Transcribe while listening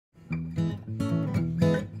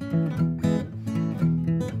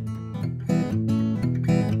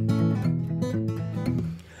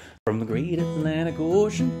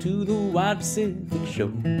ocean to the wide Pacific shore,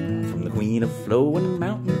 from the queen of flowing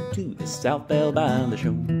mountain to the south belle by the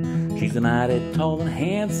shore. She's a mighty tall and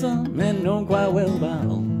handsome and known quite well by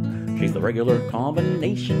all. She's the regular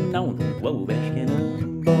combination on the Wabash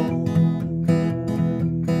Cannonball.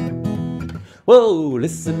 Whoa,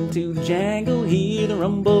 listen to the jangle, hear the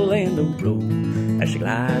rumble and the roll, as she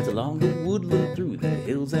glides along the woodland through the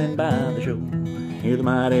hills and by the shore. Hear the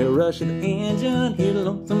mighty rush of the engine, hear the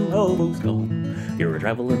lonesome hobo's call. You're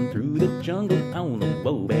traveling through the jungle on the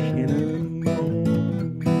Wabash Cannonball.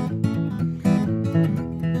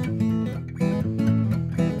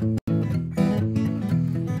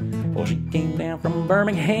 Well, she came down from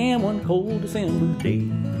Birmingham one cold December day.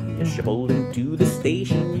 As she pulled into the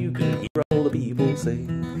station, you could hear all the people say,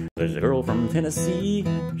 there's a girl from Tennessee,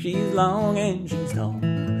 she's long and she's tall.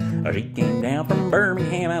 She came down from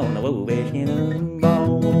Birmingham on the Wabash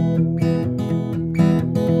Cannonball.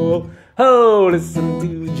 Oh, listen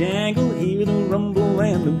to the jangle, hear the rumble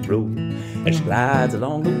and the roll, as she glides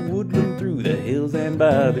along the woodland through the hills and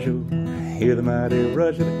by the shore. Hear the mighty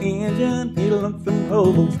rush of the engine, hear the lonesome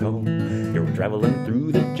hobo's call. You're traveling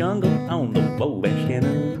through the jungle on the Wabash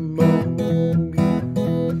Cannonball.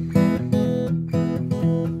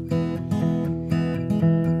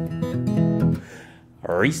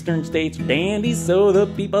 Our eastern states are dandies, so the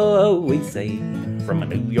people always say. From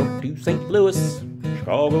New York to St. Louis,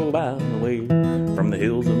 Chicago by the way. From the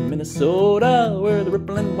hills of Minnesota, where the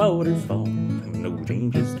rippling waters fall, no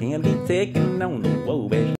changes can be taken on the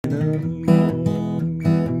Wabash Cannonball.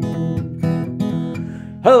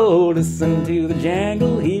 Oh, listen to the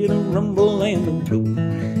jangle, hear the rumble and the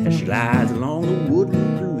roll, as she glides along the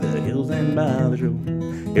woodland through the hills and by the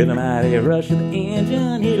shore. Hear the mighty rush of the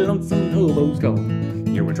engine, hear the lonesome hobo's call.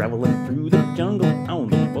 You were traveling through the jungle on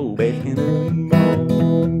the Wabash Cannonball.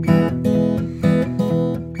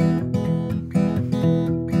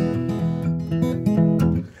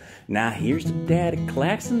 Now here's to Daddy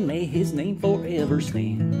Claxon, may his name forever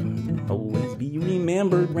stand, always be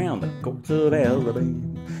remembered round the courts of Alabama.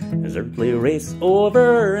 His earthly race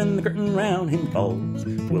over and the curtain round him falls,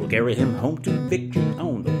 we'll carry him home to victory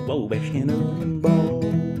on the Wabash Cannonball.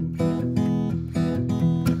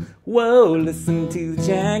 Whoa, listen to the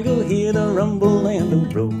jangle, hear the rumble and the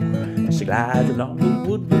roll, as she glides along the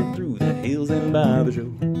woodland through the hills and by the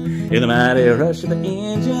shore. Hear the mighty rush of the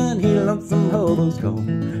engine, hear the lonesome hobo's call.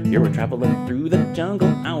 You're traveling through the jungle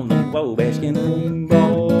on the Wabash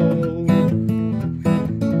Cannonball.